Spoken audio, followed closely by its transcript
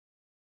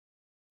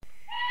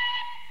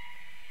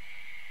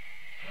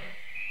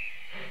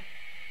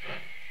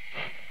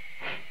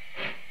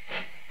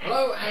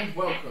and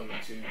welcome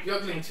to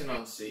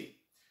Beaglington-On-Sea.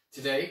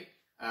 Today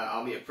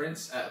I'll be a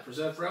Prince at a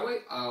preserved railway.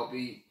 I'll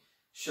be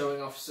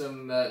showing off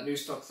some new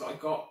stock that I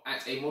got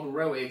at a model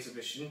railway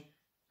exhibition,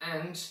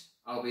 and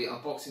I'll be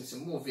unboxing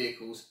some more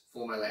vehicles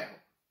for my layout.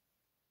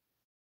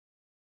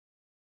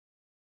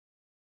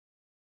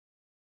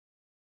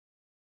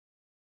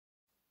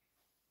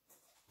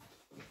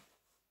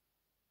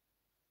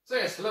 So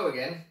yes, hello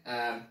again.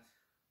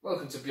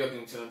 Welcome to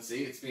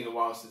Beaglington-On-Sea. It's been a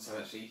while since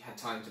I've actually had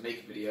time to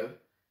make a video.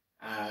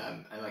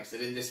 And like I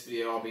said, in this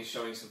video I'll be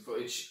showing some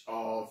footage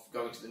of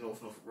going to the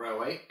North Norfolk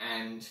Railway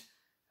and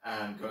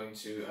going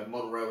to a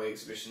model railway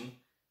exhibition,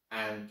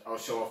 and I'll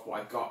show off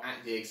what I got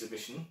at the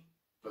exhibition.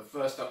 But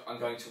first up, I'm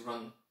going to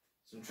run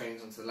some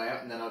trains onto the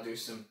layout, and then I'll do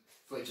some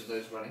footage of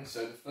those running.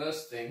 So the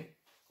first thing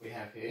we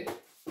have here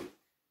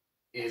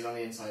is on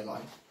the inside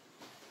line,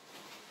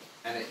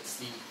 and it's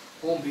the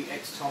Hornby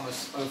X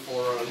Thomas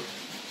 040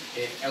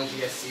 in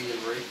LBSC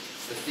livery.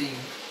 It's the theme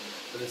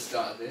for the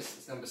start of this.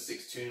 It's number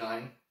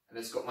 629, and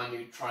it's got my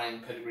new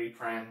Triumph Pedigree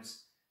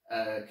Prams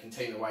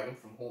container wagon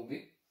from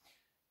Hornby.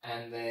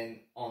 And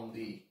then on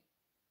the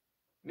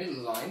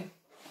middle line,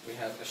 we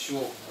have a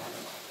short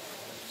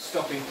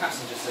stopping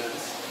passenger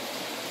service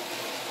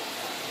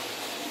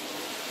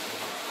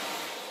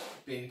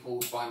being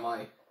pulled by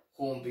my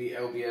Hornby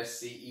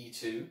LBSC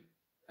E2,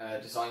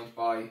 designed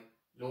by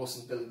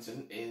Lawson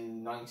Billington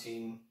in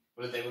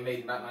they were made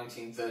in about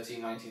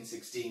 1913,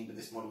 1916, but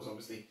this model was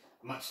obviously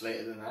much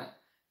later than that.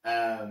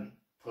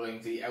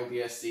 Pulling the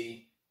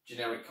LBSC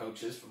generic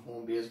coaches from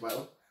Hornby as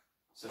well,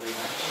 so they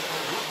match.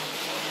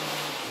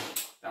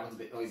 That one's a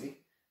bit noisy.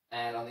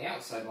 And on the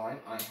outside line,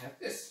 I have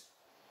this,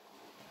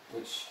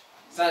 which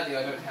sadly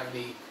I don't have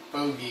any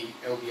bogey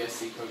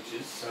LBSC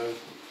coaches, so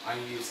I'm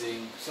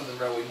using Southern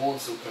Railway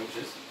Mornsell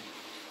coaches.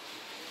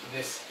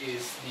 This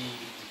is the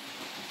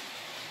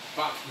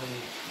Bachmann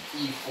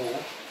E4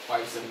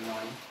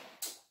 579,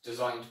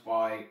 designed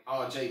by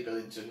R.J.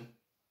 Billington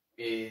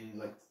in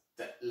like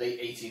the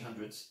late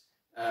 1800s.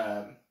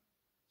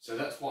 So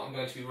that's what I'm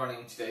going to be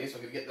running today. So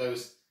I'm going to get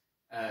those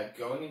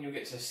going, and you'll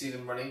get to see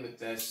them running with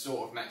their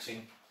sort of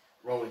matching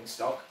rolling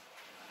stock.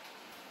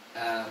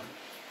 The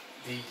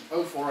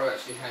 040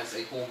 actually has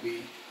a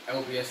Hornby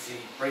LBSC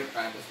brake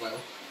band as well,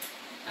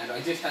 and I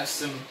did have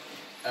some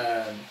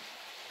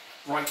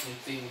Brighton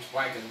themed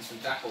wagons from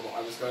Dapple that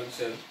I was going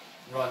to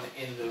run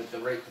in the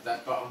rake with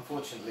that, but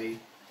unfortunately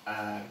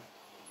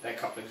their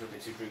couplings are a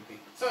bit too droopy,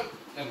 so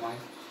never mind.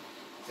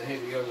 So here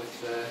we go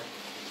with the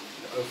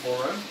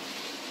 040.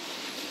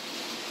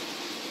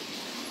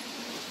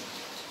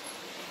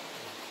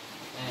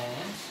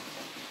 And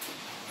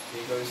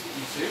here goes the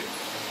E2.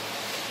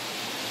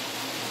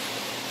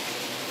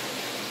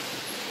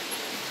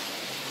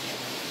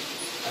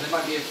 And there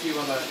might be a few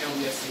other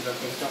LBSC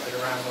logos dotted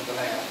around on the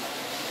layout.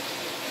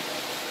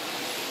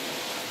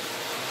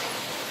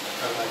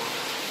 So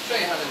show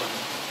you how they run.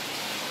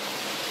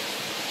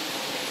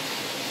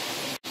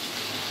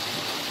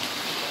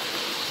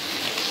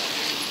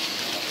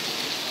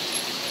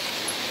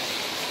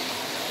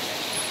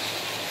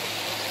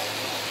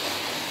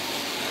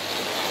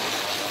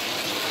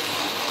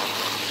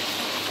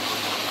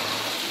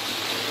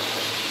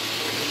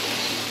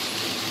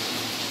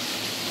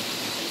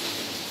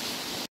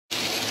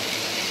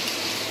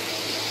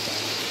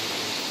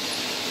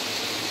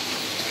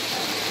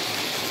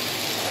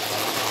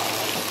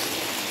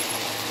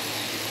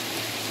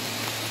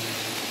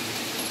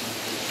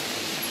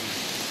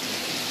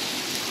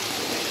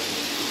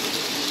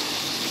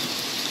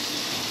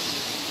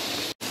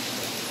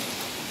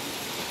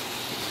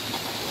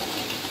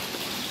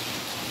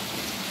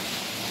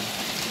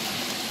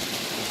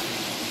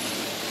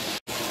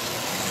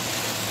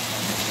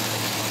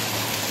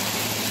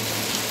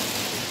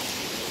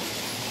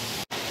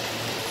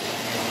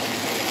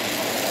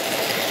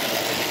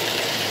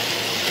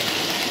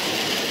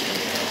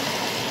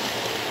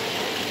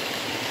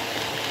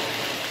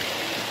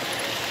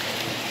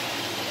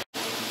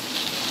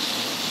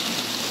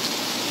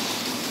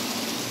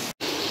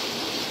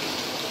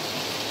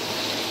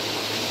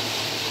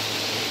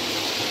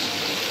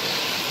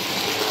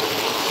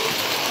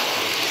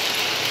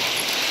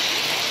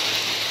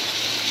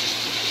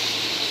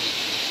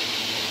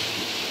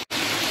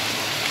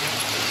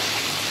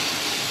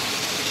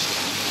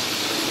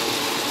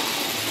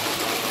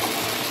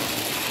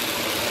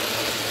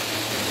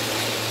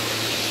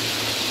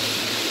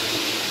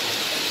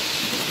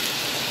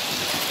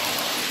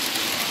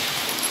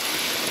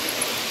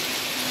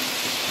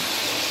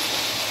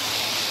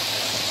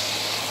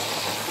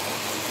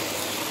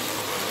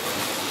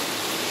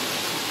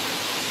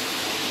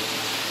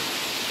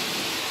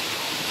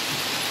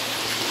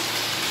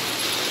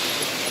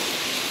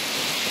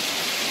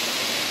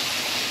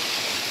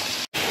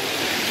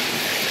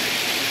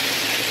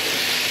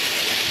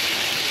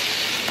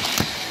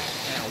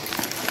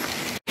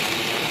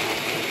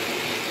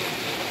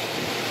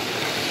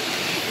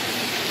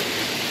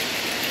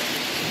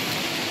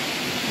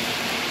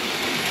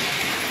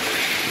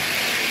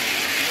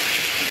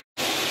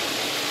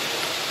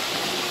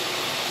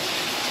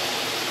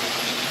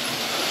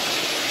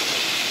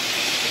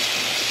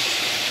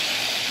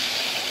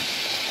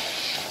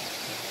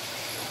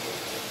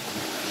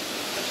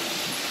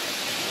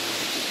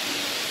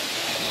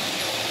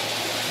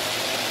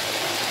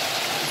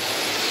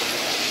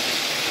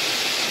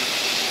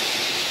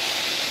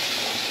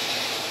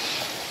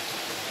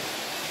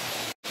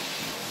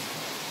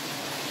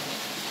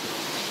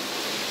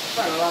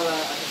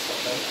 I can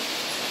stop there.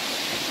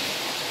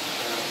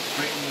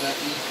 Bring the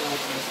E4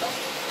 and stuff.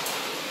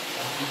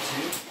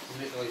 E2, it's a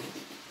bit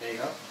noisy. There you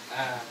go.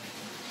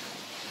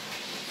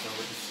 So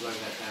we're just slowing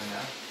that down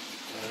now.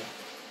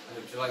 I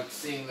hope you like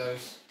seeing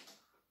those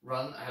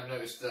run. I have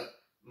noticed that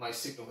my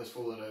signal has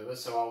fallen over,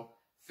 so I'll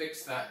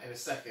fix that in a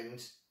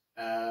second.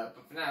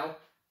 But for now,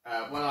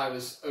 when I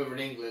was over in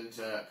England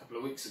a couple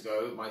of weeks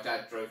ago, my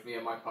dad drove me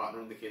and my partner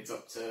and the kids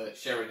up to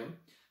Sheringham,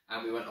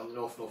 and we went on the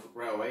North Norfolk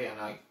Railway, and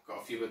I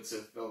got a few bits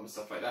of film and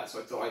stuff like that, so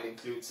I thought I'd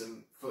include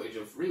some footage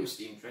of real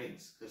steam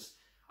trains, because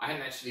I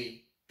hadn't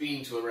actually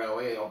been to a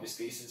railway,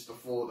 obviously, since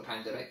before the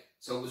pandemic,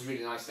 so it was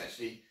really nice to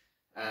actually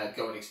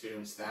go and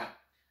experience that.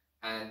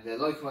 And the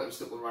locomotives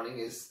that we're running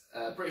is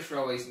British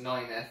Railways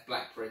 9F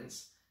Black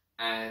Prince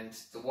and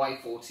the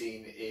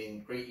Y14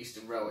 in Great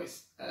Eastern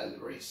Railways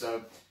livery.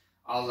 So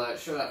I'll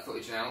show that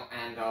footage now,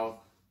 and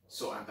I'll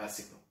sort out that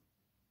signal.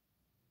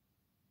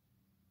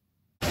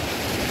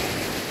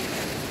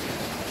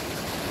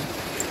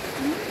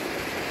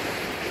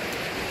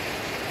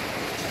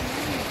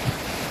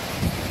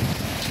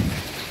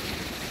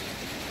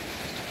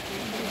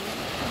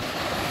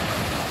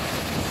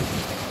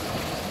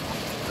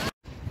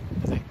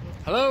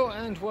 Hello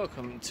and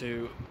welcome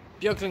to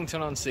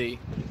Beaglington-On-Sea,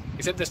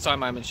 except this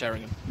time I'm in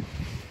Sheringham.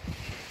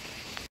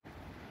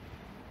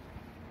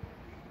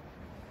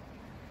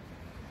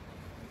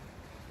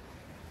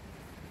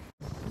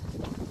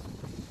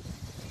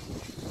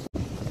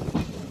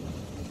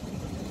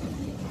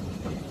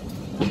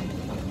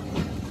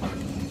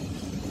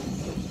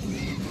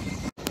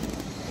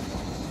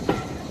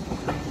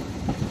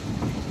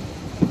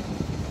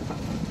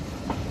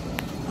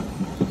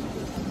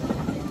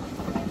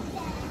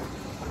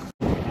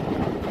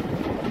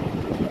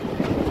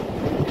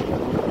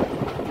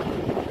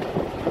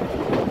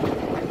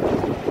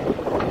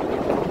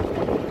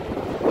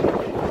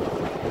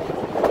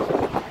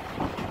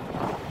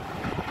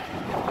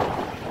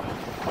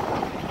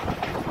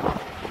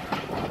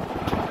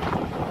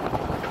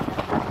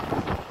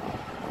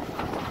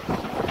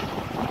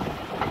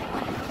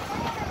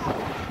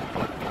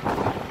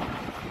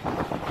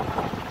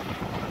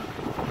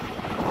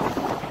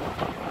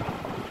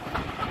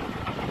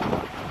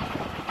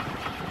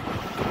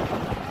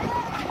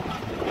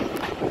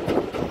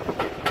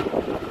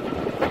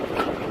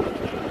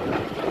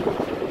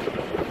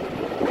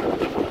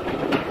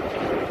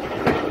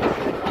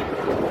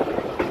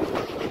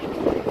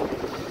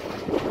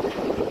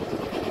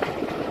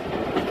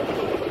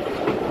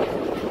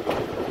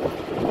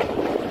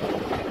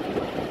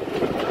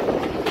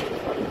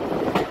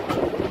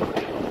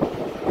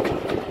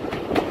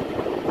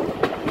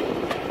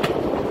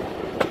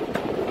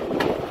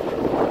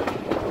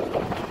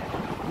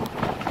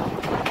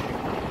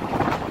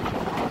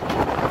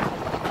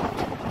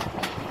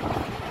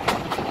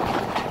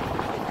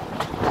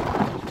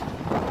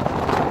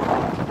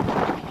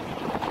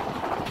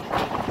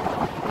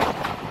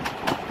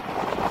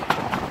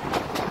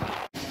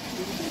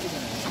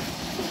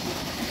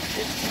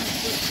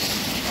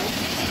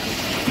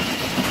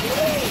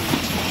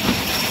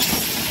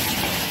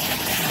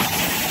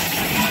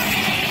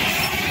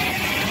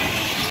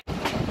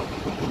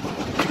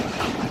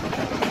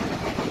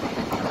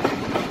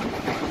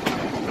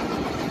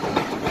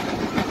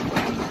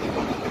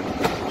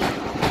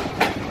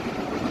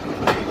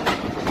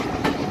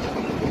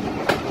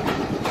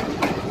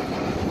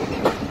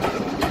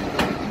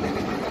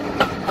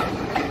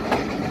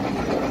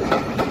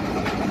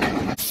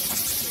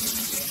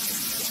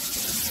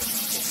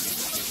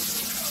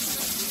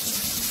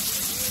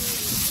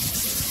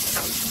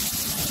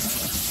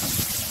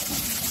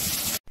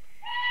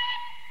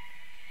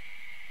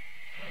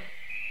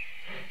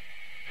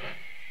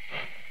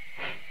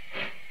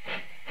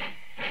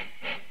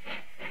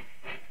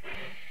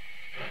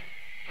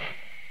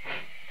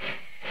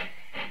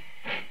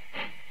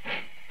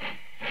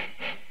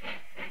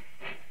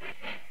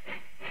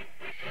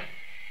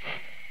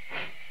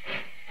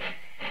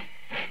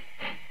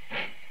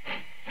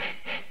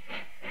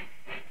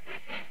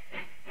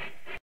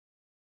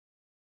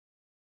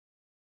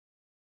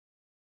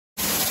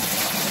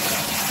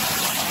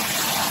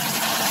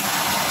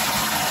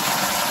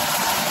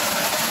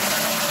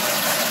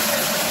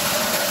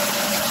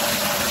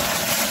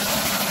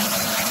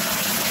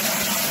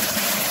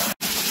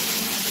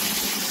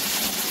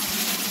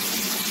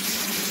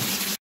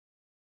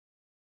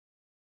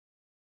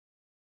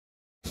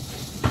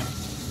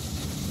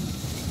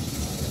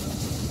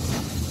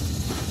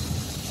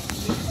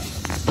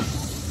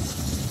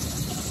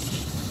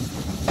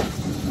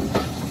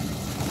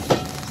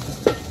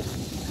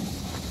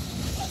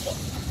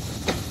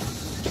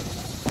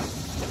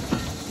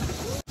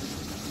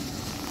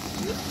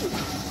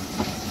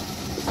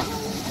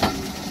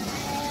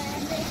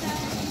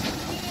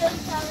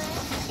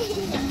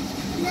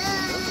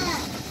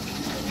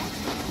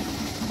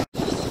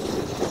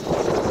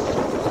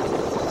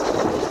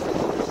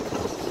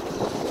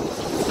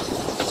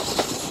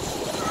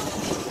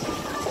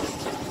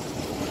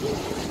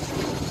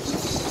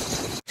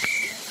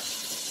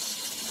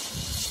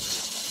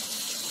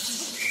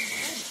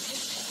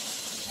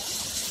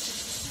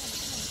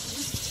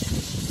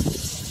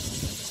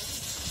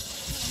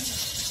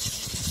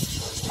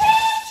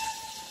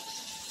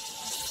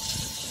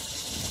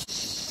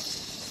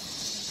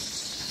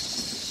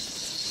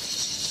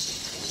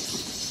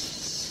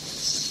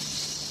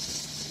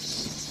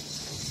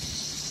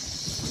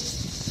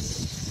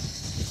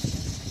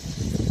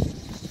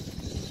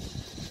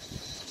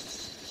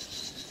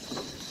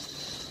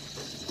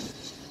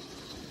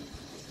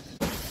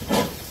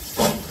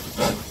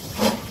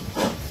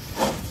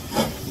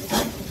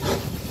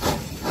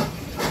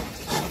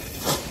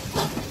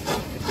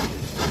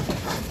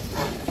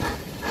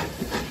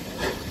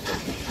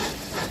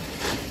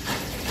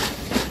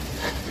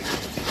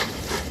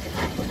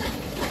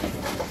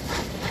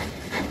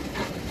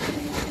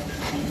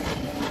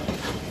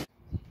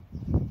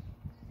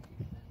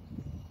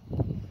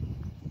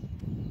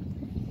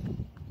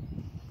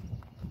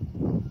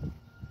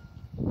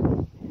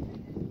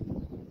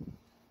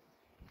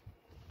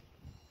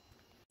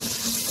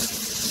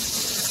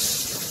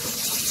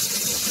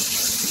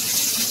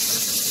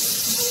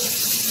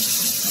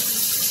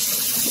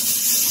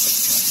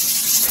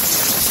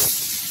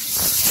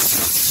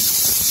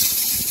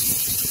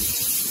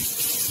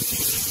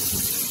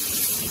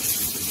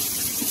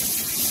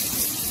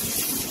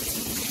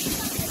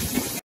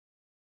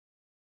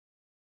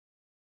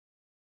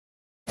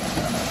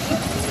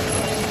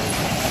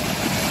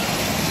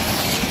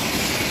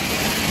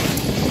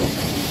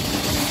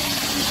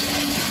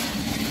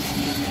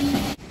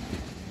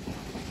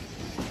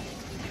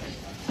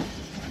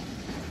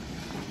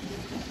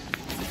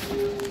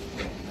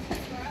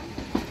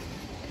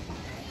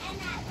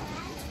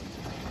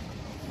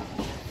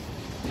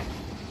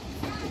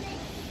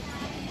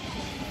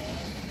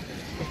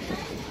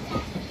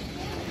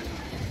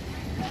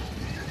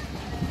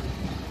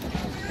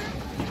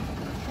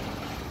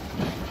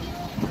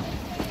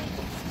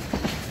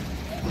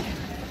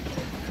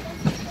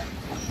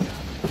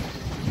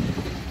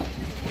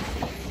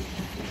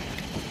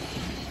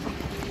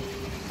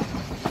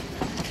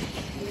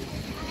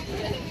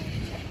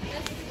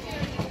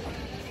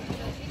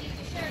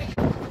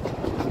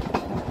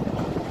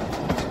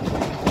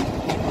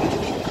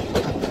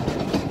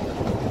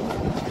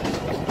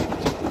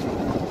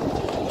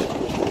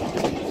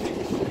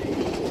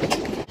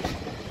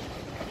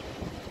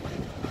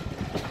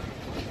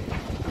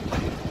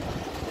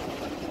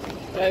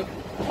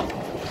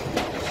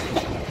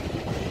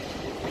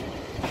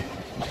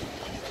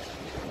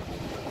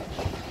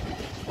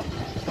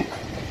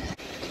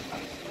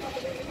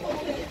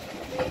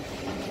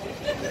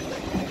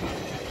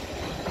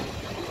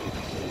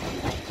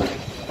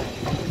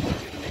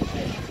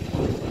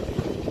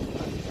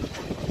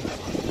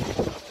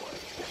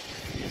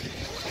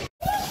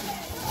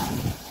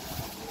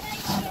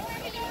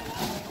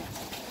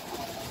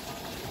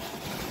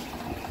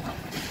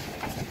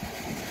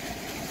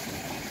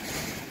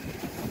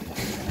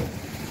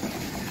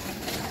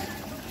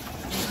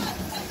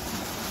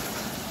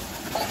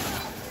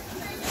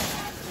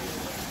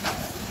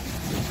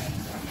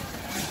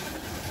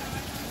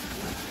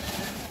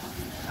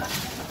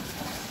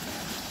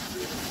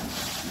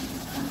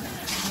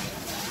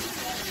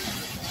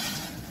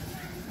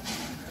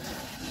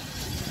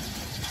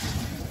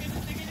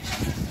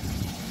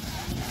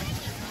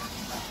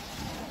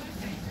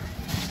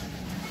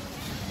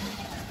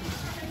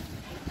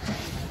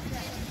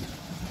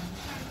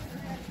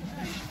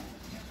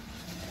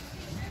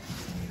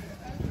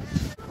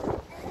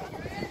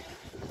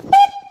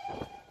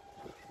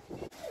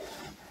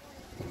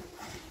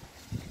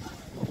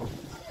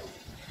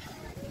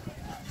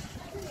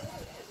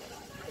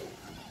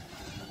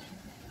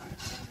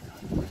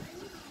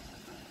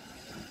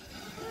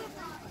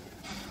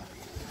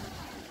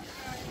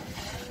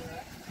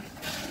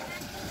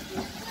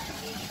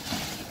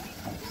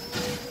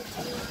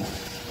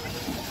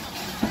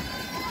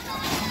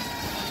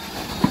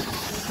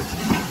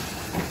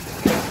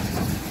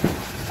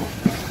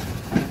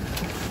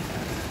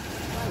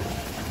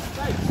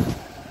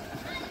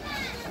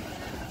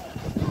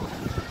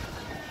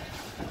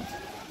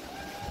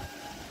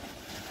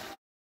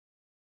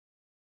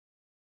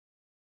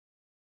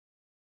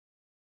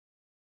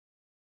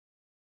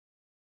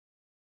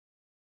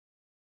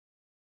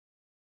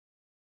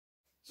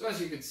 So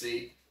as you can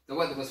see, the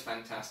weather was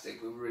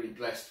fantastic. We were really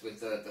blessed with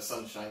the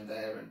sunshine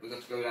there, and we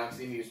got to go down to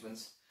the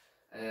amusements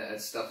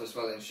and stuff as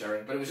well in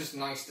Sharon. But it was just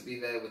nice to be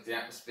there with the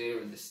atmosphere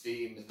and the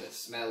steam and the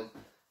smell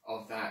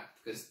of that,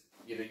 because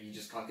you know, you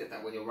just can't get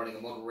that when you're running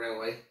a model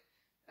railway.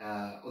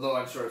 Although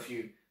I'm sure if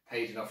you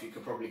paid enough, you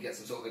could probably get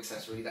some sort of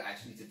accessory that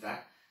actually did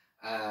that.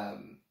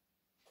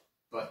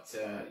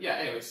 Yeah,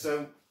 anyway,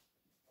 so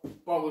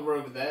while we were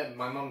over there,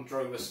 my mum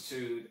drove us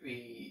to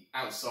the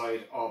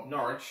outside of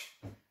Norwich,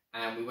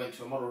 and we went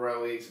to a model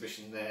railway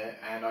exhibition there,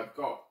 and I've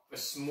got a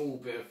small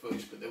bit of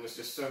footage, but there was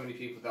just so many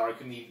people there I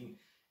couldn't even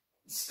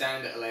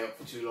stand at a layout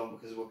for too long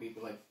because of what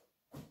people like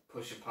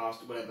pushing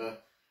past or whatever.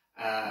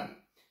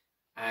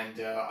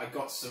 I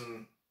got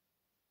some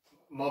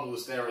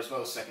models there as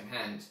well,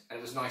 second-hand, and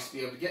it was nice to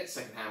be able to get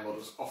second-hand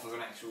models off of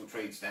an actual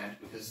trade stand,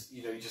 because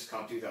you know, you just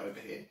can't do that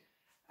over here,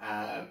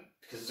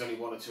 because there's only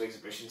 1 or 2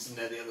 exhibitions and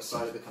they're the other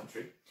side of the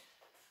country.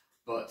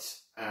 But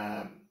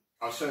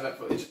I'll show that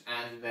footage,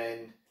 and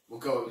then we'll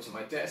go over to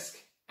my desk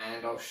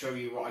and I'll show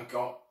you what I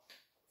got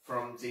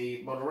from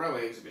the model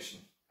railway exhibition,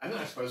 and then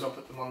I suppose I'll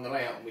put them on the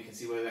layout and we can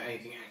see whether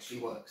anything actually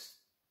works.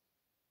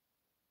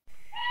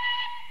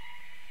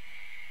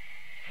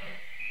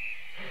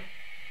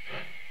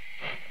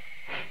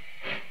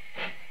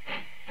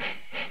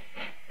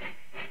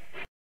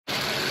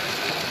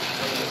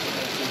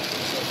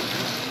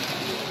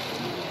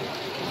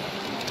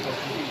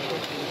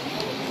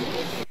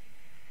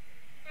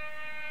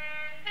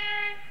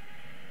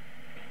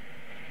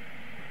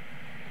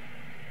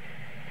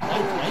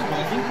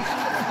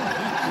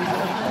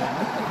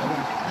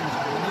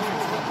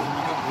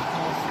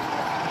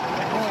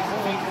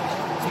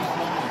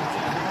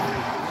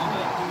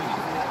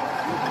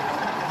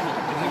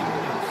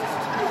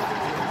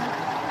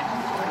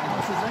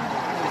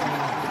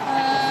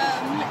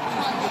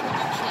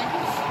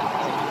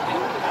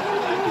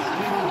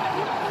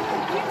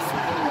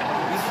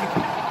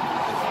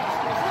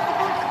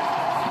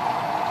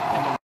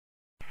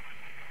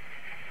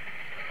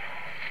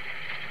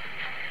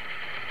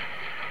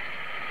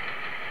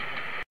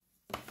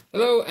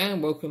 Hello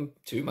and welcome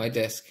to my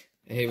desk.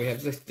 Here we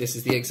have this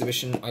is the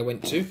exhibition I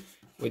went to,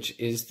 which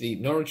is the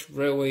Norwich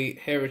Railway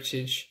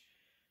Heritage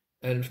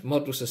and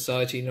Model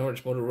Society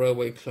Norwich Model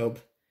Railway Club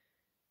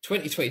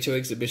 2022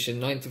 exhibition,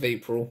 9th of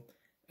April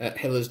at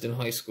Hillersdon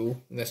High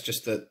School. And that's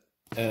just the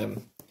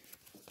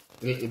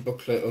little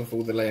booklet of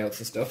all the layouts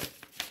and stuff.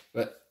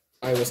 But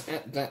I was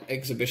at that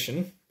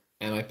exhibition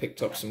and I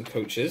picked up some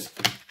coaches.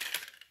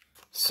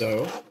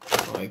 So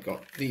I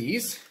got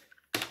these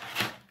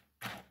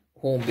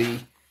Hornby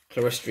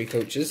Clerestory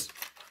coaches.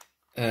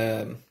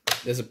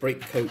 There's a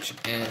brake coach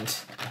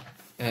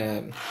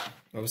and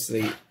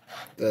obviously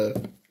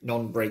the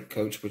non-brake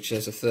coach, which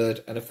has a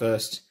third and a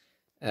first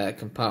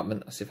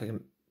compartment. I'll see if I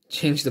can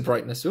change the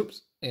brightness.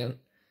 Oops, hang on.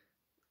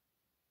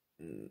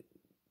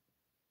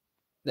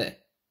 There.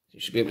 You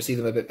should be able to see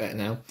them a bit better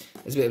now.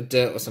 There's a bit of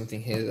dirt or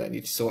something here that I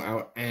need to sort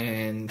out,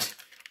 and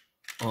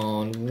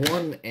on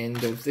one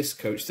end of this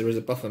coach there is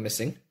a buffer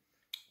missing,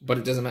 but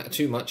it doesn't matter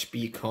too much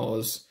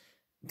because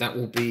that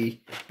will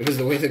be, because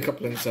the way the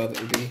couplings are,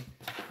 that will be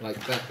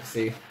like that,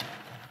 see,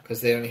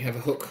 because they only have a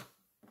hook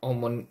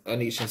on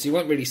each end, so you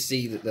won't really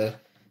see that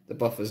the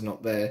buffer's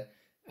not there.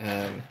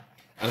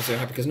 I'm so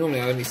happy because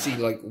normally I only see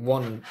like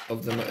one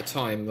of them at a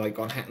time, like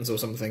on Hattons or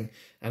something,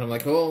 and I'm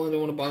like, oh, I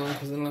don't want to buy one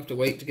because then I'll have to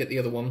wait to get the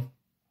other one.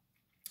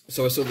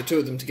 So I saw the 2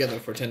 of them together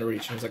for a tenner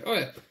each, and I was like, oh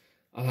yeah,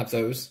 I'll have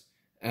those.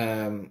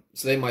 So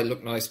they might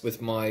look nice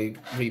with my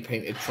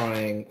repainted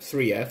Triang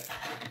 3F.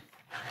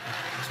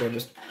 So I'll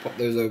just pop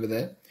those over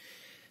there.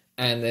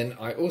 And then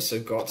I also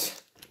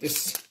got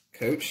this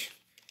coach.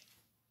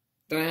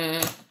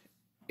 Ta-da!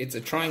 It's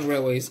a Triang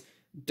Railways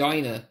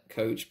diner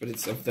coach, but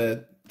it's of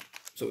the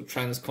sort of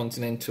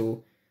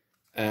transcontinental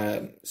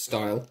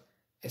style.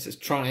 It says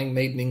Triang,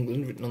 made in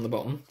England, written on the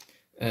bottom.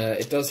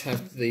 It does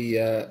have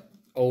the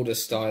older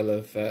style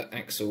of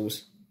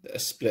axles that are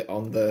split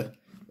on the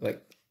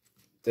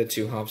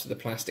two halves of the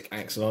plastic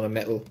axle on a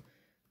metal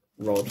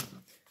rod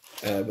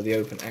with the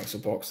open axle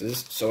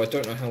boxes. So I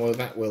don't know how well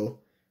that will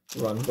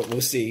run, but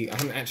we'll see. I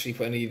haven't actually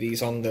put any of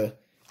these on the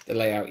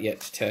layout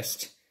yet to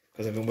test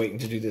because I've been waiting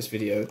to do this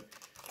video.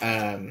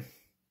 But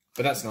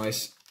that's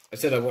nice. I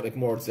said I wanted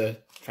more of the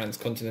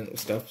transcontinental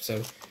stuff,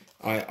 so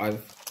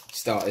I've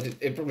started.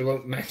 It probably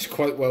won't match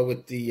quite well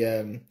with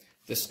the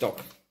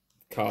stock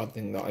card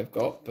thing that I've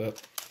got,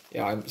 but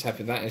yeah, I'm happy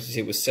with that. As you see,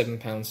 it was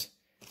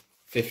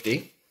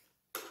 £7.50.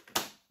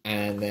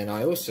 And then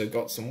I also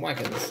got some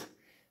wagons,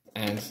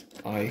 and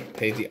I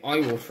paid the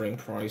eye-watering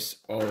price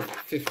of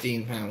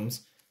 £15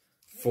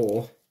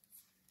 for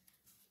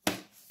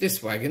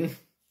this wagon,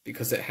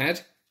 because it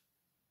had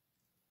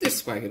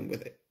this wagon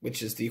with it,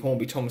 which is the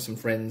Hornby Thomas &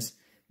 Friends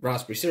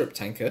raspberry syrup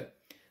tanker.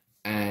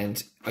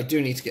 And I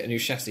do need to get a new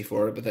chassis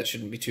for it, but that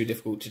shouldn't be too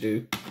difficult to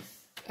do.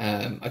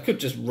 I could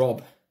just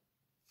rob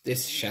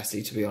this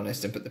chassis, to be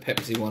honest, and put the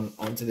Pepsi one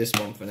onto this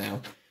one for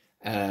now.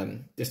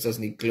 This does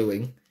need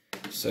gluing,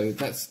 so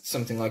that's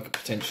something I could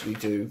potentially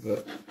do,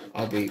 but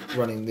I'll be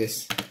running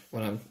this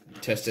when I'm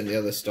testing the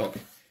other stock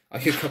I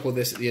could couple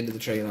this at the end of the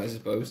train, I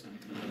suppose.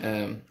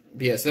 But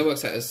yeah, so that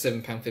works out as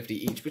 £7.50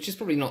 each, which is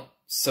probably not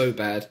so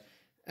bad,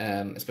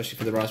 especially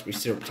for the raspberry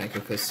syrup tanker,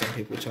 because some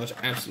people charge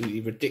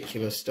absolutely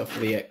ridiculous stuff for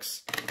the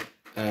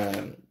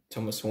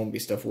Thomas Swanby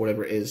stuff, or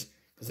whatever it is,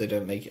 because they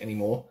don't make it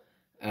anymore.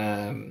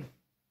 And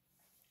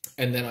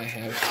then I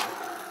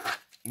have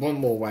one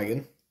more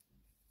wagon,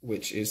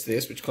 which is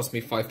this, which cost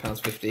me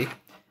 £5.50,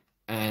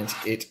 and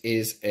it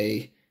is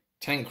a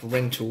tank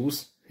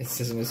rentals. It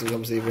says this is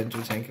obviously a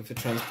rental tanker for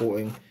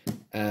transporting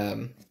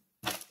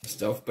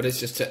stuff, but it's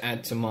just to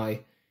add to my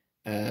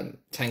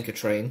tanker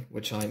train,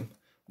 which I'm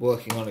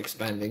working on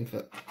expanding,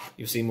 but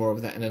you'll see more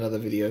of that in another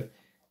video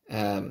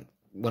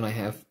when I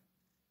have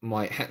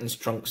my Hatton's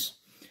trunks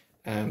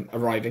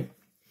arriving.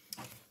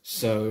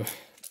 So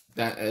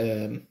that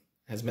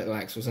has metal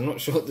axles. I'm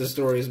not sure what the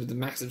story is with the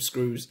massive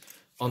screws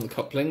on the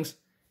couplings.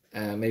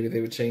 Maybe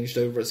they were changed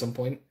over at some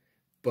point,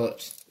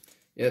 but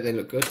yeah, they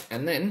look good.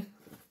 And then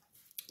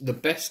the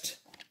best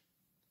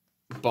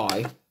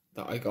buy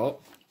that I got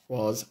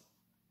was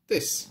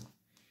this,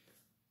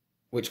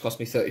 which cost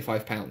me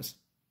 £35,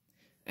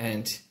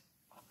 and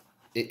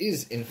it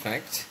is in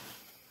fact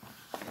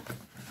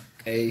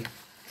a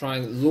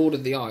trying Lord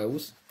of the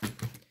Isles.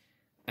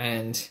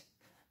 And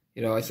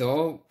you know, I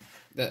thought,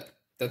 oh,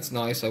 that's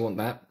nice, I want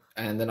that.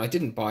 And then I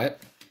didn't buy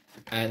it,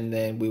 and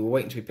then we were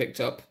waiting to be picked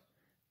up,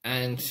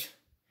 and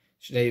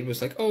Sinead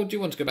was like, oh, do you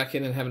want to go back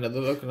in and have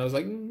another look? And I was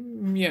like,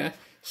 yeah.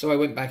 So I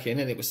went back in,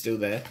 and it was still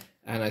there,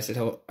 and I said,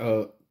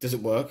 oh, does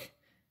it work?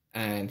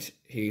 And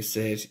he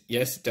said,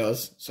 yes, it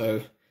does,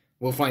 so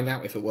we'll find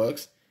out if it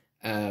works.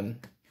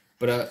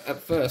 But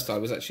at first I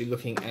was actually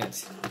looking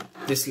at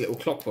this little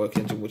clockwork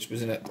engine, which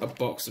was in a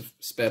box of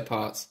spare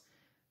parts,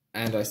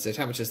 and I said,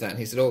 how much is that? And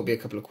he said, oh, it'll be a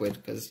couple of quid,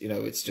 because, you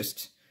know, it's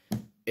just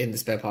in the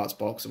spare parts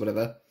box or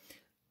whatever.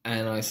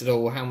 And I said, oh,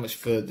 well, how much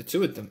for the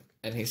two of them?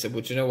 And he said,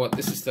 well, do you know what,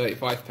 this is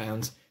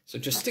 £35, so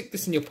just stick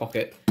this in your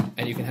pocket,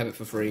 and you can have it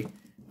for free,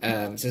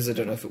 since I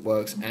don't know if it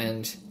works.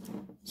 And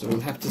so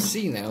we'll have to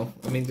see now.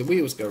 I mean, the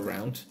wheels go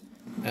around,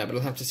 but I'll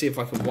have to see if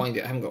I can wind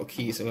it. I haven't got a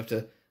key, so I'll have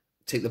to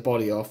take the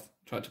body off,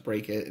 try to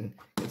break it, and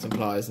get some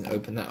pliers and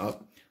open that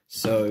up.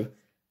 So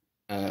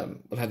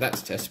we'll have that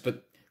to test.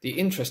 But the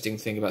interesting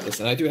thing about this,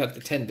 and I do have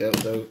the tender,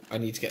 although I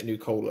need to get a new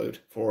coal load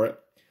for it,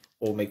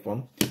 or make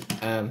one,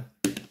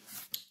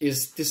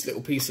 is this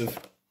little piece of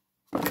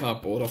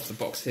cardboard off the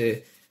box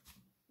here,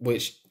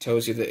 which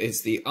tells you that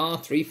it's the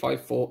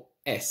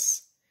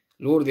R354S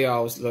Lord of the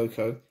Isles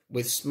loco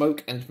with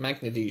smoke and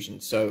magnesium.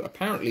 So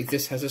apparently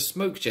this has a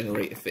smoke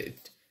generator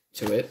fitted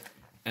to it,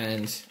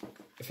 and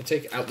if I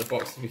take it out the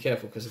box, be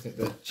careful because I think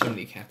the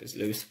chimney cap is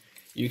loose,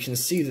 you can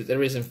see that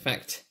there is in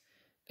fact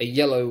a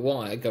yellow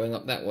wire going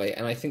up that way,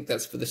 and I think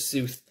that's for the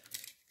Sooth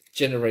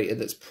generator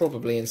that's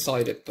probably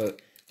inside it, but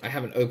I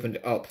haven't opened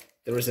it up.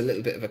 There is a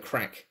little bit of a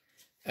crack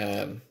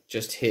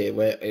just here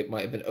where it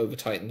might have been over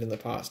tightened in the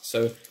past,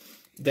 so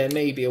there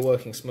may be a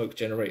working smoke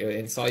generator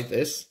inside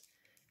this,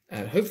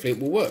 and hopefully it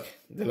will work,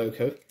 the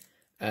loco.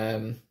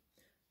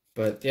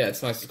 But yeah,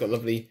 it's nice. It's got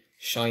lovely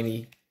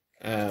shiny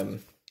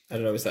I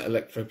don't know, is that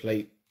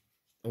electroplate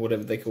or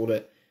whatever they call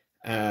it,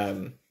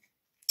 dome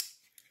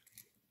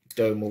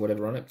or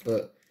whatever on it.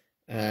 But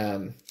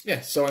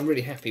yeah, so I'm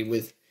really happy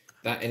with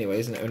that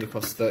anyways, and it only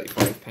costs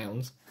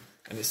 £35,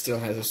 and it still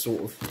has a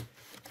sort of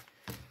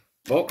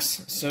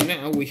box. So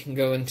now we can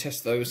go and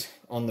test those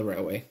on the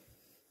railway.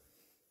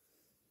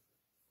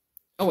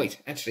 Oh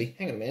wait, actually,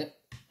 hang on a minute.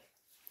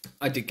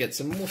 I did get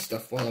some more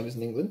stuff while I was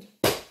in England.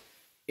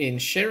 In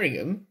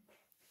Sheringham,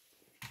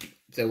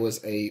 there was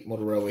a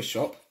model railway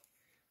shop.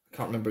 I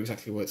can't remember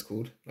exactly what it's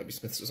called. Might be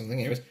Smith's or something.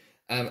 Anyways,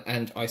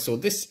 and I saw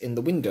this in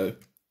the window,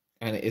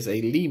 and it is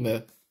a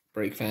Lima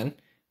brake van,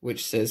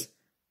 which says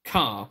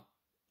car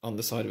on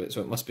the side of it.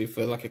 So it must be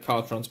for like a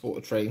car transport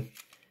or train.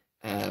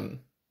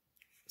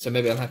 So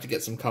maybe I'll have to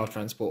get some car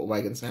transport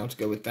wagons now to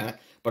go with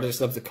that. But I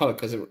just love the colour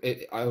because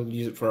I'll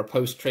use it for a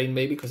post train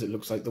maybe, because it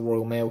looks like the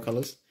Royal Mail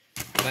colours.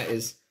 That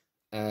is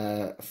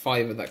a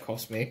 £5 that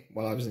cost me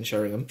while I was in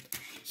Sheringham.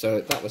 So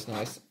that was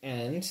nice.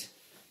 And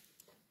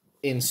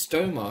in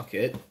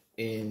Stowmarket,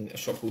 in a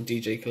shop called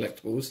DJ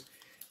Collectibles,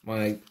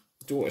 my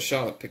daughter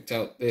Charlotte picked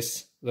out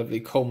this lovely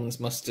Coleman's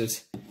Mustard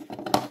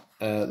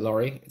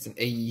lorry. It's an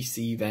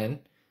AEC van.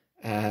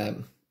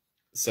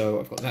 So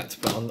I've got that to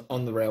put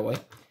on the railway,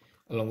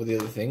 along with the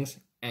other things.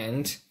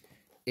 And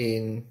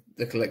in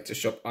the collector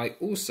shop, I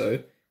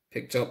also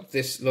picked up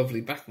this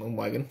lovely Bachmann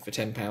wagon for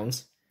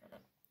 £10.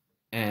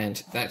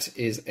 And that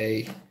is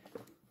a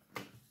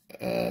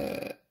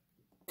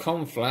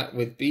Conflat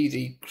with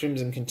BD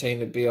Crimson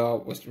Container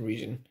BR Western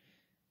Region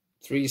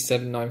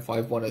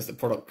 37951 as the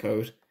product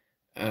code.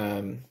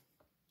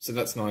 So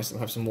that's nice. I'll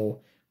have some more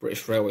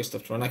British Railway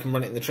stuff to run. I can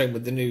run it in the train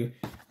with that new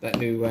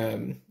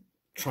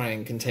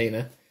Triang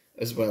container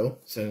as well.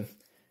 So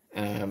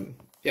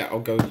yeah,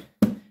 I'll go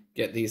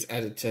get these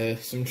added to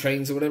some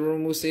trains or whatever,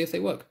 and we'll see if they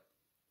work.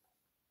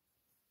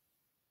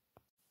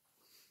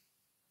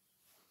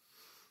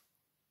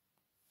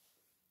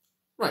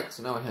 Right,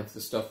 so now I have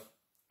the stuff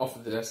off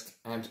of the desk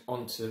and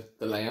onto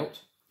the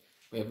layout.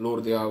 We have Lord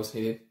of the Isles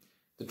here,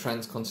 the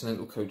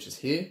Transcontinental coaches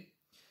here.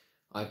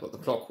 I've got the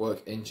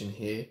Clockwork engine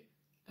here,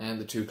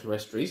 and the 2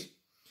 clerestories.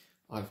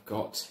 I've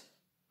got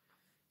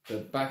the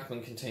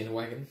Bachmann container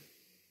wagon,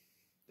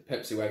 the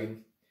Pepsi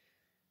wagon,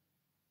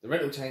 the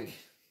rental tank,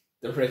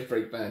 the red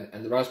brake van,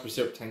 and the raspberry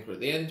syrup tanker at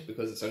the end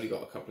because it's only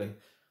got a coupling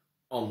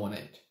on one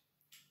end.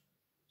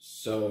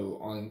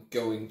 So I'm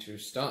going to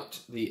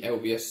start the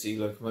LBSC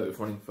locomotive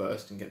running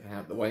first and get that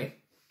out of the way,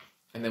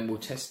 and then we'll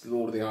test the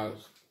Lord of the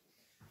Isles.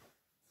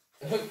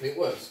 And hopefully it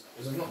works,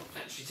 because I've not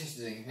actually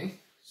tested anything.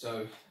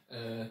 So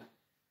we'll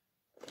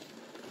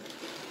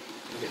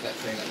get that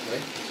train out of the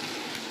way.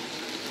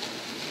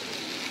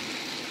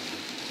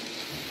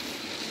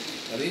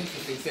 Now the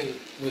interesting thing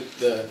with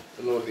the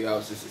Lord of the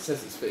Isles is it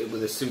says it's fitted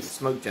with a Sooth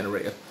smoke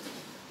generator,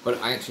 but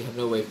I actually have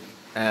no way of,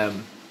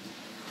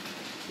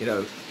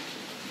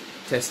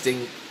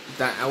 testing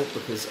that out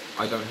because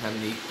I don't have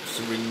any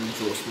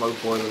syringe or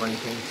smoke oil or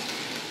anything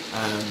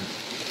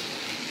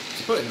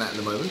to put in that at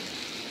the moment.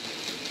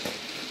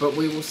 But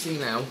we will see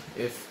now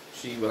if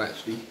she will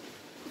actually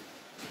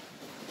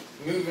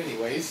move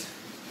anyways.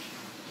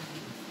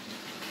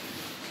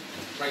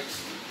 Right.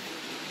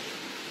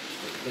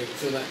 Wait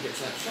until that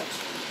gets out shut.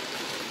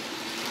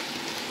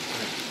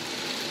 Right.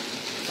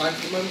 Time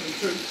for the moment of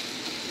truth.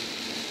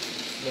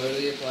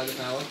 Slowly apply the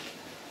power.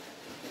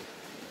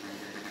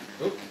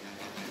 Oh.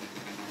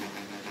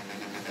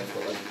 I've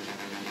got like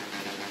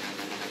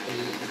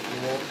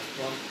more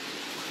one.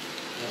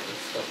 No,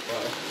 let's stop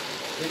fire.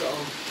 Leave it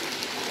on.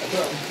 I put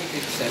it on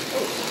 50%.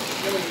 Oh,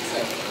 no,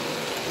 80%.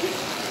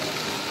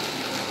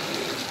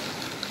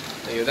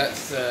 There you go,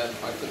 that's, I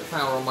put the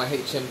power on my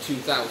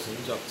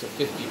HM2000 up to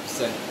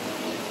 50%.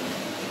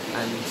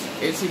 And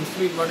it seems to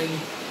be running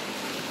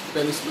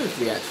fairly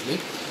smoothly actually.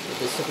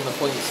 There's a couple of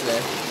points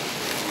there.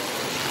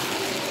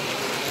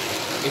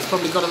 It's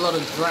probably got a lot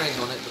of drag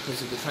on it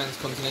because of the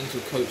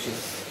Transcontinental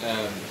coach's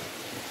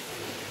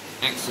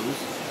axles,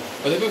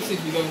 but they both seem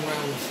to be going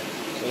around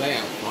the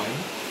layout fine.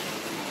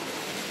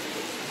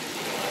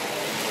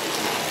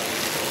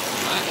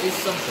 That is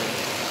something.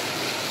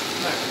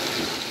 That.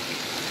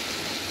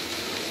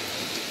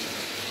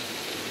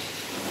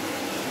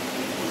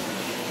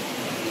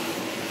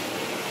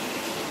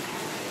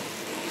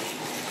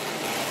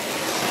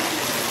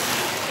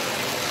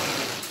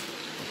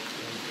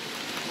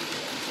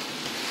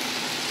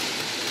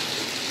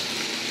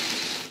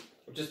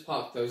 Just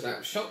park those out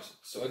of shot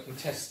so I can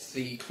test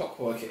the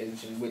Clockwork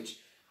engine, which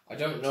I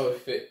don't know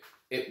if it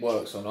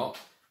works or not.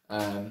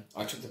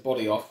 I took the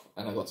body off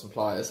and I got some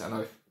pliers and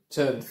I've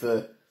turned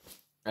the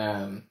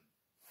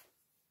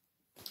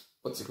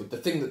what's it called, the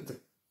thing that the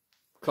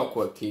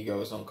Clockwork key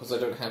goes on, because I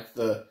don't have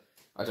the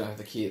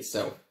key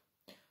itself.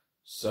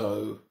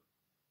 So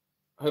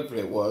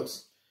hopefully it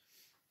works.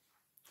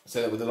 I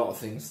say that with a lot of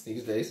things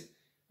these days.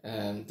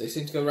 They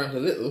seem to go around a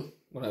little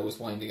when I was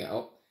winding it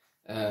up.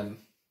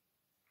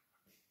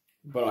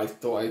 But I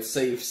thought I'd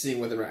save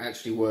seeing whether it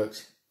actually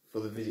worked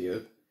for the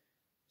video.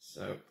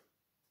 So,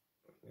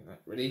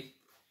 ready?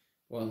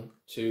 1,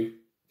 2,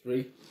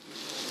 3.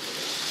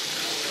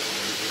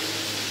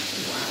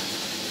 Wow.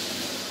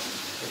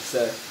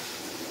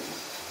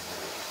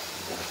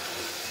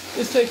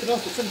 It's taken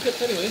off, it's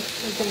unclipped anyway.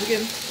 Here it comes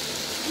again.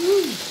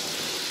 Woo.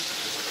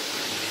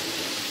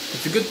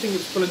 It's a good thing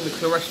it's pulling the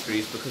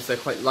clerestories because they're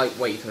quite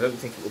lightweight. I don't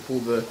think it will pull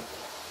the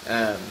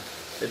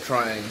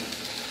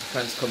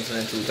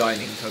Transcontinental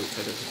dining coach.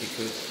 I don't think it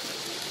could.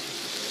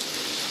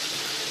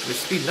 We're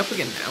speeding up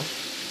again now.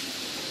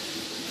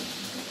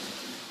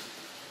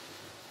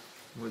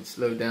 Will it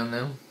slow down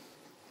now?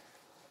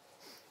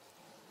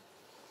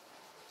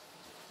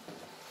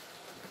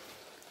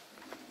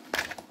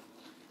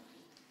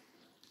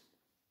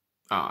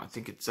 I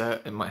think it's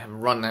it might have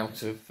run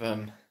out of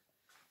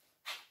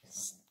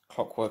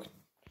Clockwork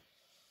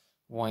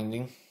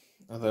winding.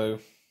 Although,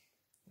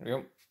 there we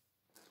go.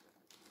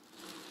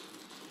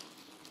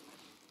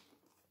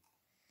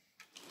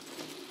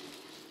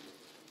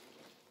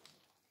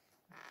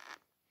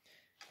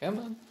 Come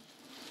on.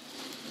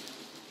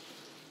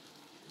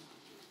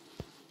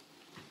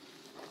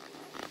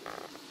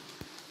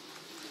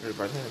 There we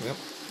go.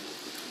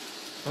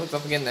 Oh, it's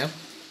up again now.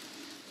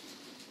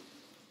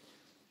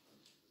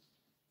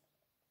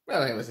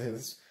 Well, anyways,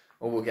 that's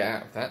all we'll get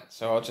out of that.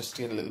 So I'll just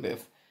get a little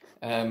bit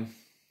of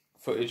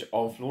footage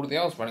of Lord of the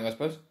Isles running, I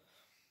suppose.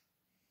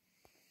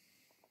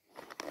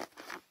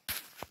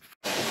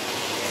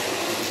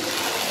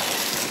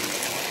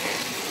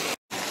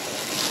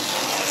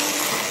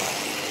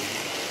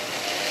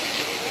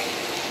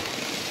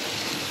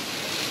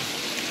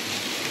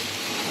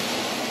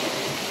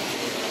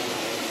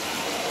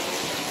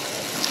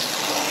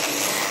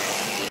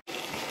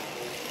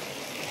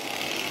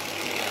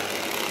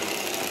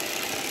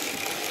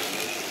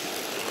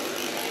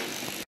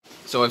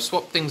 So I've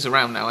swapped things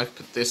around now. I've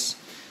put this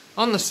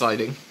on the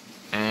siding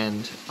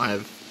and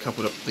I've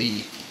coupled up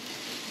the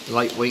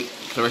lightweight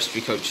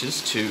clerestory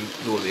coaches to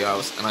Lord of the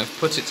Isles, and I've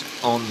put it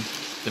on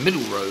the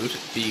middle road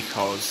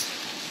because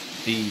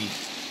the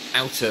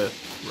outer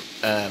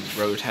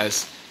road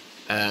has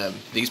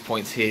these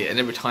points here, and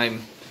every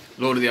time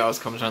Lord of the Isles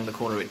comes around the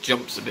corner it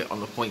jumps a bit on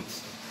the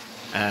points,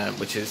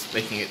 which is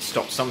making it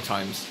stop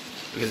sometimes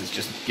because it's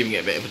just giving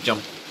it a bit of a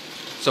jump.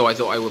 So I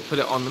thought I would put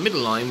it on the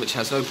middle line, which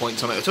has no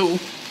points on it at all,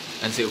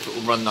 and see if it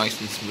will run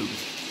nice and smooth.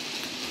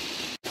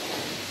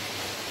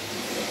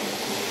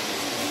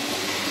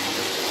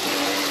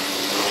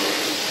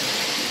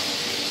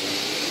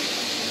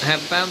 I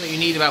have found that you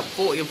need about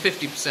 40 or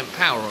 50%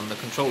 power on the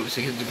controller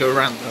to go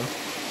around them.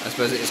 I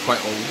suppose it is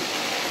quite old.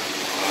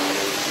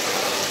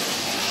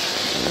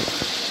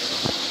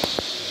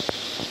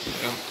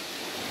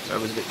 So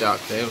it was a bit dark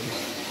there.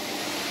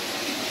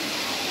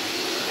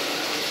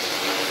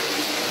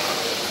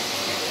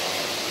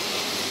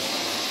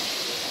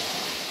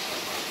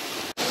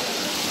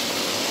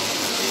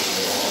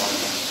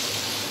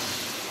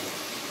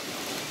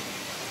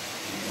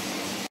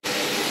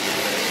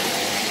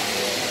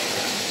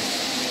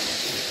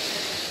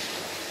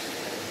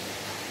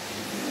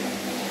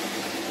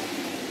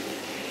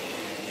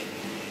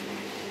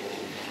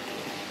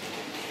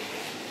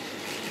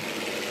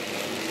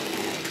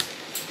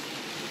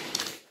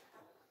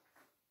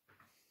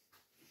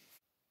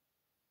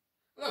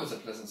 That was a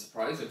pleasant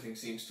surprise. Everything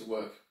seems to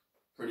work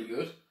pretty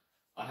good.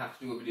 I have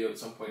to do a video at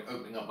some point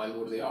opening up my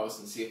Lord of the Isles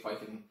and see if I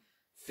can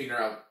figure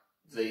out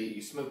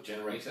the smoke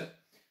generator.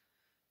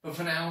 But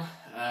for now,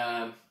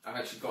 I've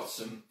actually got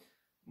some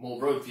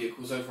more road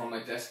vehicles over on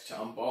my desk to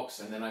unbox,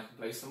 and then I can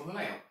place them on the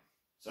layout.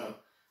 So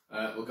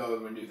we'll go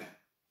over and do that.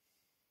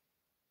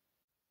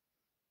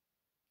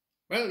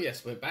 Well,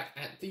 yes, we're back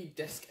at the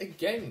desk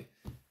again,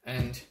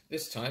 and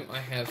this time I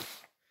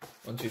have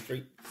 1, 2,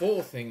 3,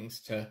 4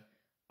 things to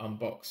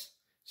unbox.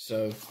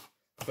 So,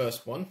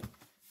 first one,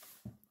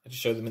 I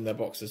just show them in their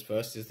boxes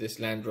first, is this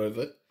Land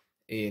Rover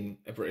in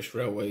a British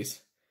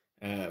Railways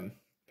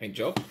paint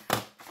job.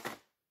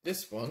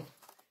 This one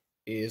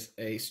is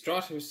a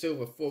Strato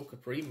Silver Ford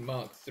Capri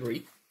Mark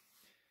III.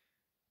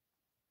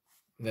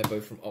 They're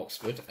both from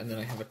Oxford. And then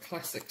I have a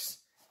Classics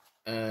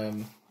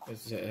Triumph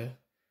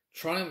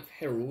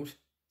Herald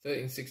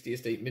 1360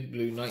 Estate Mid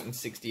Blue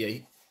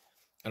 1968.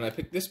 And I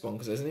picked this one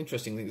because there's an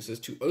interesting thing that says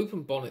to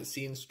open bonnet,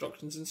 see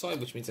instructions inside,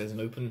 which means there's an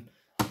open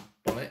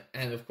bonnet.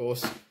 And of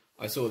course,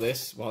 I saw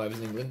this while I was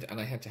in England and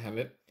I had to have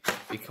it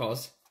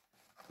because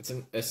it's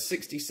a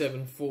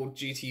 67 Ford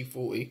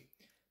GT40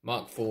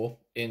 Mark IV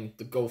in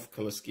the Golf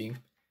colour scheme.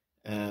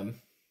 You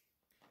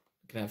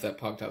can have that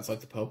parked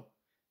outside the pub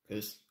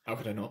because how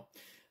could I not?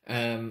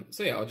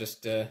 So yeah, I'll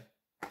just get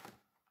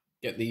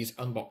these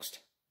unboxed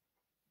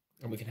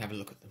and we can have a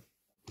look at them.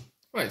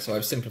 Right, so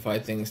I've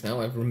simplified things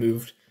now. I've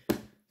removed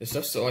this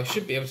stuff, so I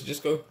should be able to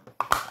just go,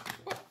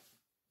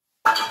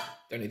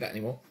 don't need that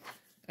anymore.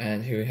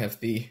 And here we have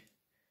the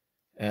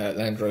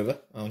Land Rover.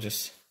 I'll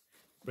just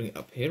bring it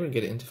up here and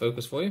get it into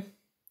focus for you.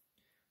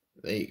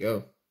 There you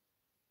go.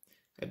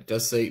 It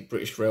does say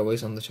British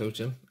Railways on the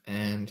totem,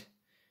 and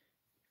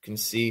you can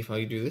see if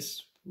I do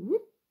this,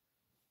 whoop,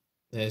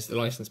 there's the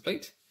license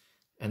plate,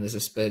 and there's a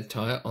spare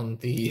tyre on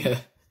the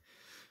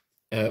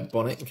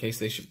bonnet in case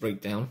they should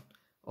break down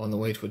on the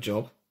way to a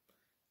job.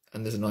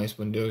 And there's a nice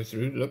window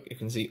through. Look, you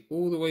can see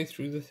all the way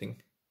through the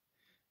thing.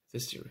 The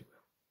steering wheel.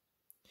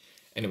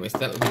 Anyways,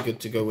 that would be good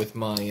to go with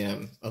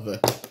my other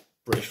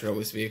British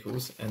Railways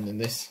vehicles. And then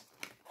this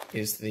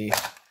is the...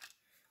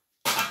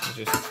 I'll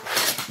just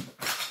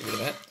give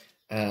it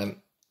that.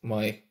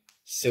 My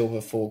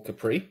silver Ford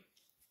Capri,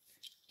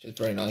 which is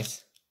very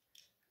nice.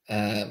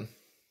 It's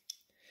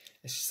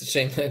just a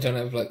shame that I don't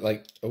have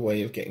like a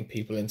way of getting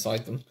people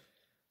inside them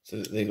so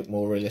that they look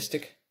more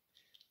realistic.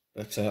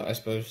 But I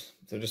suppose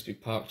they'll just be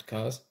parked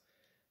cars.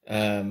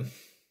 The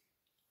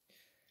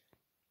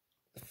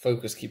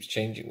focus keeps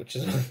changing, which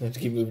is I have to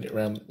keep moving it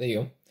around. But there you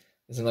go.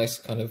 There's a nice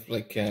kind of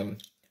like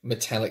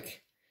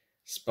metallic,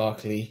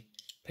 sparkly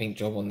paint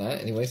job on that.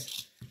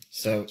 Anyways,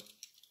 so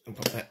I'll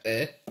put that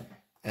there,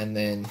 and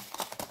then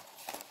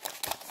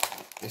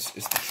this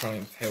is the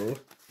Triumph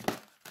Herald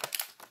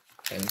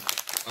and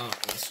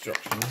art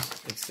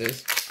instructions. It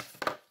says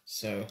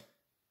so.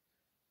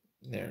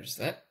 There's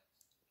that.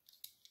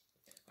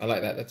 I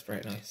like that, that's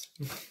very nice.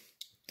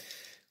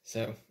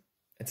 So,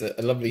 it's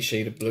a lovely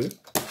shade of blue,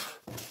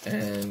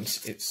 and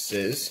it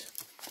says,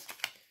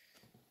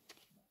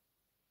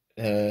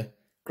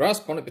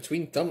 grasp bonnet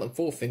between thumb and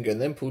forefinger and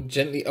then pull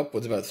gently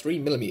upwards about 3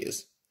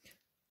 mm.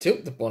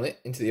 Tilt the bonnet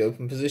into the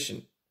open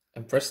position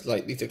and press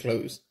lightly to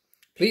close.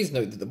 Please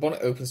note that the bonnet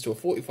opens to a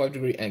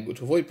 45-degree angle.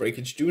 To avoid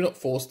breakage, do not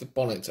force the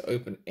bonnet to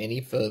open any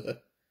further.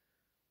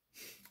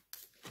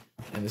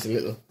 And there's a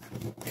little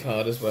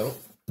card as well.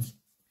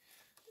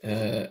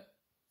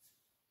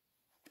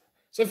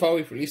 So far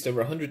we've released over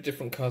 100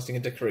 different casting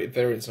and decorated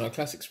variants in our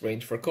Classics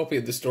range. For a copy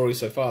of the story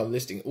so far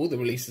listing all the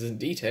releases and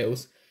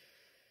details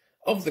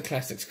of the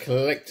Classics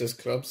Collectors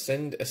Club,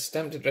 send a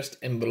stamped addressed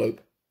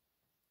envelope.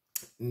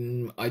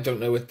 I don't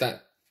know if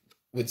that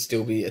would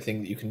still be a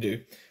thing that you can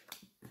do.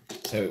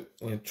 So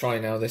we're going to try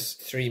now this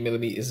 3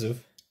 mm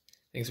of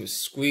things. So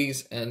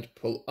squeeze and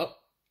pull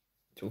up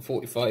to a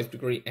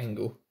 45-degree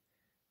angle.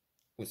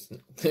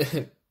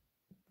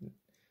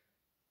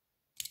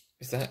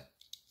 Is that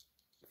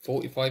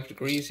 45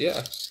 degrees,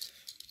 yeah.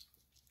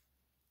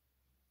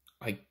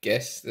 I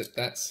guess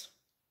that's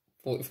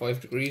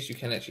 45 degrees. You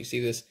can actually see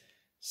there's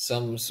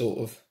some sort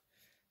of,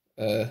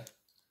 I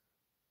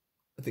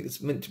think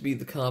it's meant to be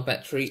the car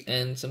battery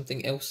and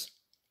something else.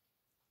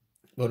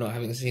 Well, not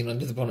having seen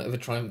under the bonnet of a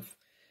Triumph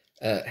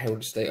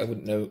Herald Estate, I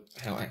wouldn't know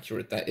how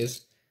accurate that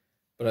is.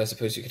 But I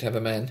suppose you could have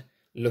a man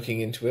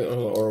looking into it,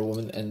 or a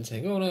woman, and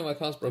saying, oh no, my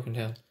car's broken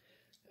down.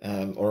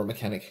 Or a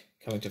mechanic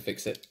coming to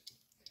fix it.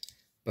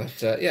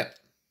 But yeah,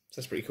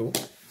 that's pretty cool.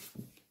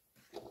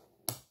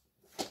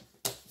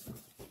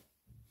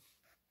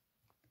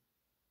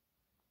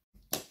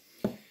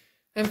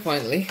 And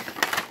finally,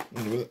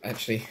 we'll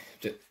actually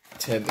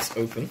tear this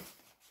open.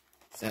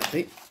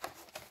 Sadly,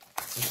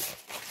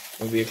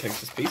 will be a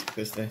collector's piece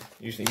because they're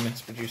usually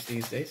mass produced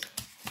these days.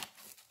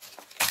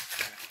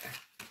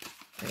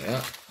 There we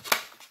are.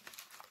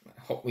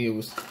 Hot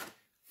Wheels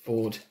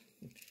Ford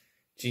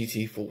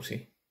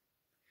GT40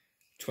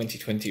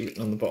 2020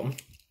 written on the bottom.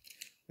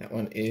 That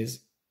one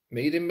is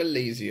made in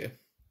Malaysia.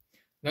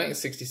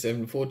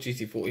 1967 Ford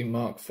GT40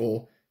 Mark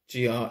IV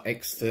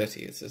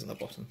GRX30, it says on the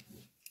bottom.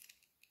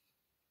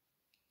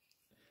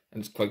 And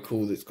it's quite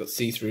cool that it's got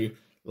see-through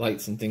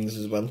lights and things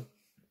as well.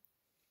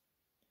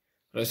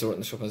 But I saw it in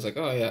the shop and I was like,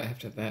 oh yeah, I have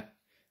to have that.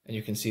 And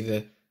you can see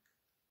the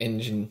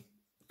engine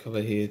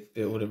cover here,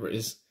 bit or whatever it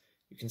is,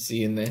 you can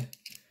see in there.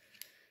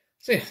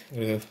 So yeah, I'm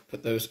going to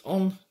put those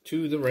on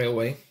to the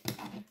railway.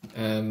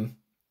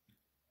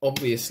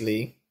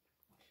 Obviously,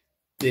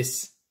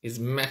 this is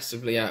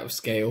massively out of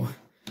scale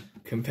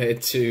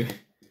compared to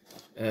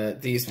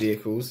these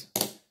vehicles,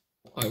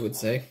 I would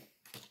say.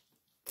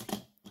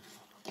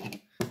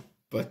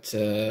 But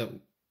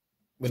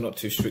we're not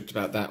too strict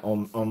about that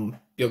on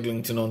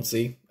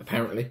Beaglington-On-Sea,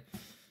 apparently.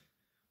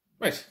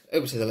 Right,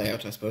 over to the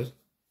layout, I suppose.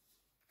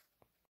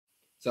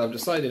 So I've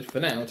decided for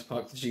now to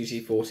park the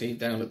GT40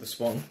 down at the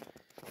Swan,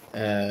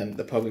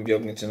 the pub in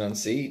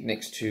Beaglington-On-Sea,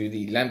 next to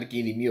the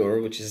Lamborghini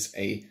Miura, which is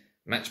a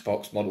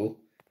Matchbox model,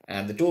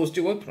 and the doors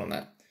do open on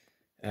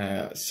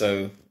that.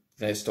 So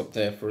they're stopped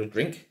there for a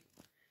drink,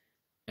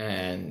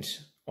 and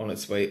on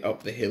its way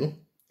up the hill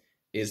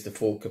is the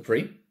Ford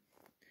Capri.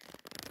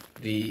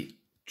 The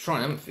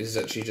Triumph is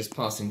actually just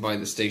passing by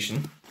the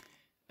station,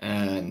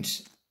 and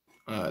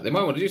they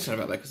might want to do something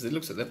about that because it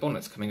looks like their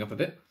bonnet's coming up a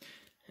bit.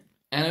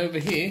 And over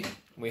here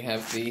we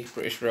have the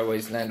British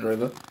Railways Land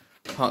Rover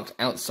parked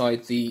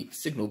outside the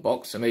signal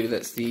box, so maybe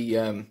that's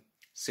the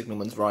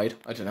signalman's ride,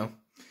 I don't know.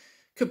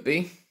 Could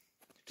be.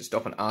 Just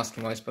stop and ask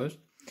him, I suppose.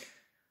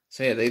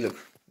 So yeah, they look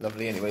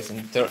lovely anyways,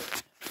 and they're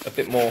a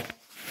bit more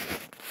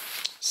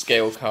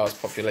scale cars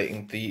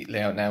populating the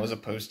layout now as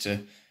opposed to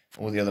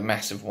all the other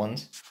massive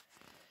ones.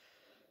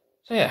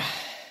 So yeah,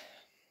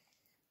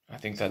 I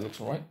think that looks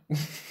alright.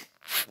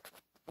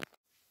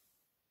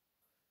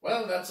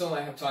 Well, that's all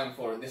I have time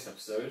for in this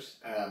episode.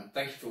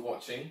 Thank you for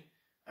watching.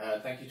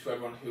 Thank you to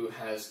everyone who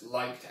has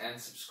liked and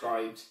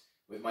subscribed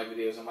with my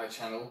videos on my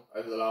channel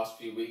over the last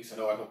few weeks. I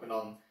know I've not been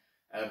on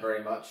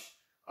very much.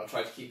 I'll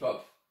try to keep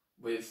up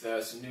with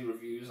some new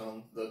reviews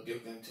on the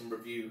Beaglington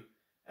review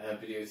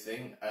video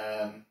thing.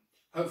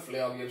 Hopefully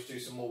I'll be able to do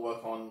some more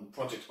work on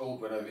Project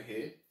Old One over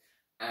here.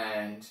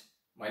 And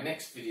my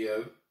next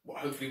video,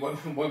 hopefully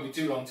won't be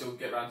too long till we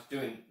get around to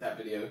doing that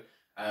video.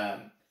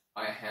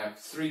 I have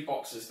 3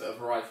 boxes that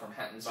have arrived from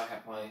Hatton's. I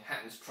have my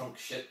Hatton's trunk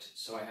shipped,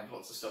 so I have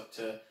lots of stuff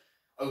to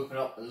open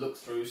up and look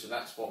through, so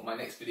that's what my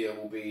next video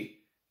will be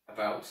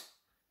about.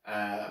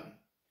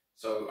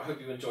 So I hope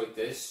you enjoyed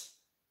this,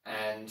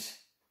 and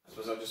I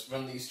suppose I'll just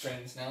run these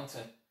trains now to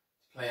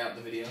play out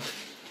the video.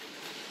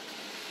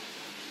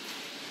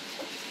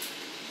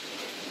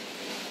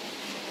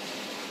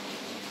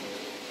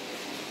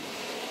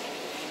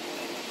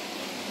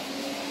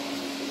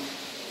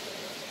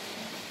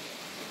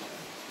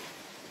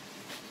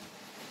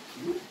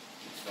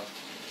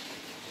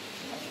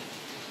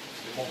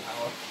 More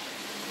power.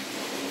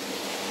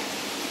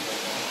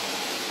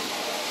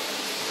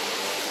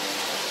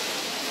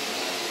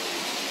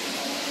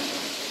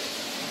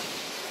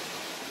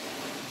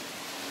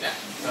 Yeah,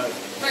 so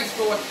thanks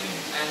for watching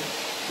and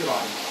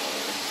goodbye.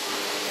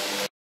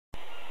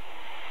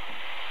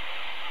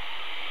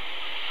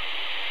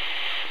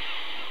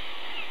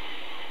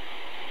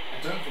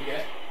 And don't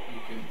forget, you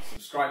can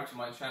subscribe to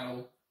my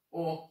channel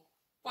or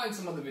find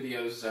some other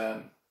videos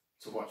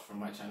to watch from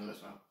my channel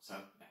as well. So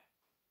yeah.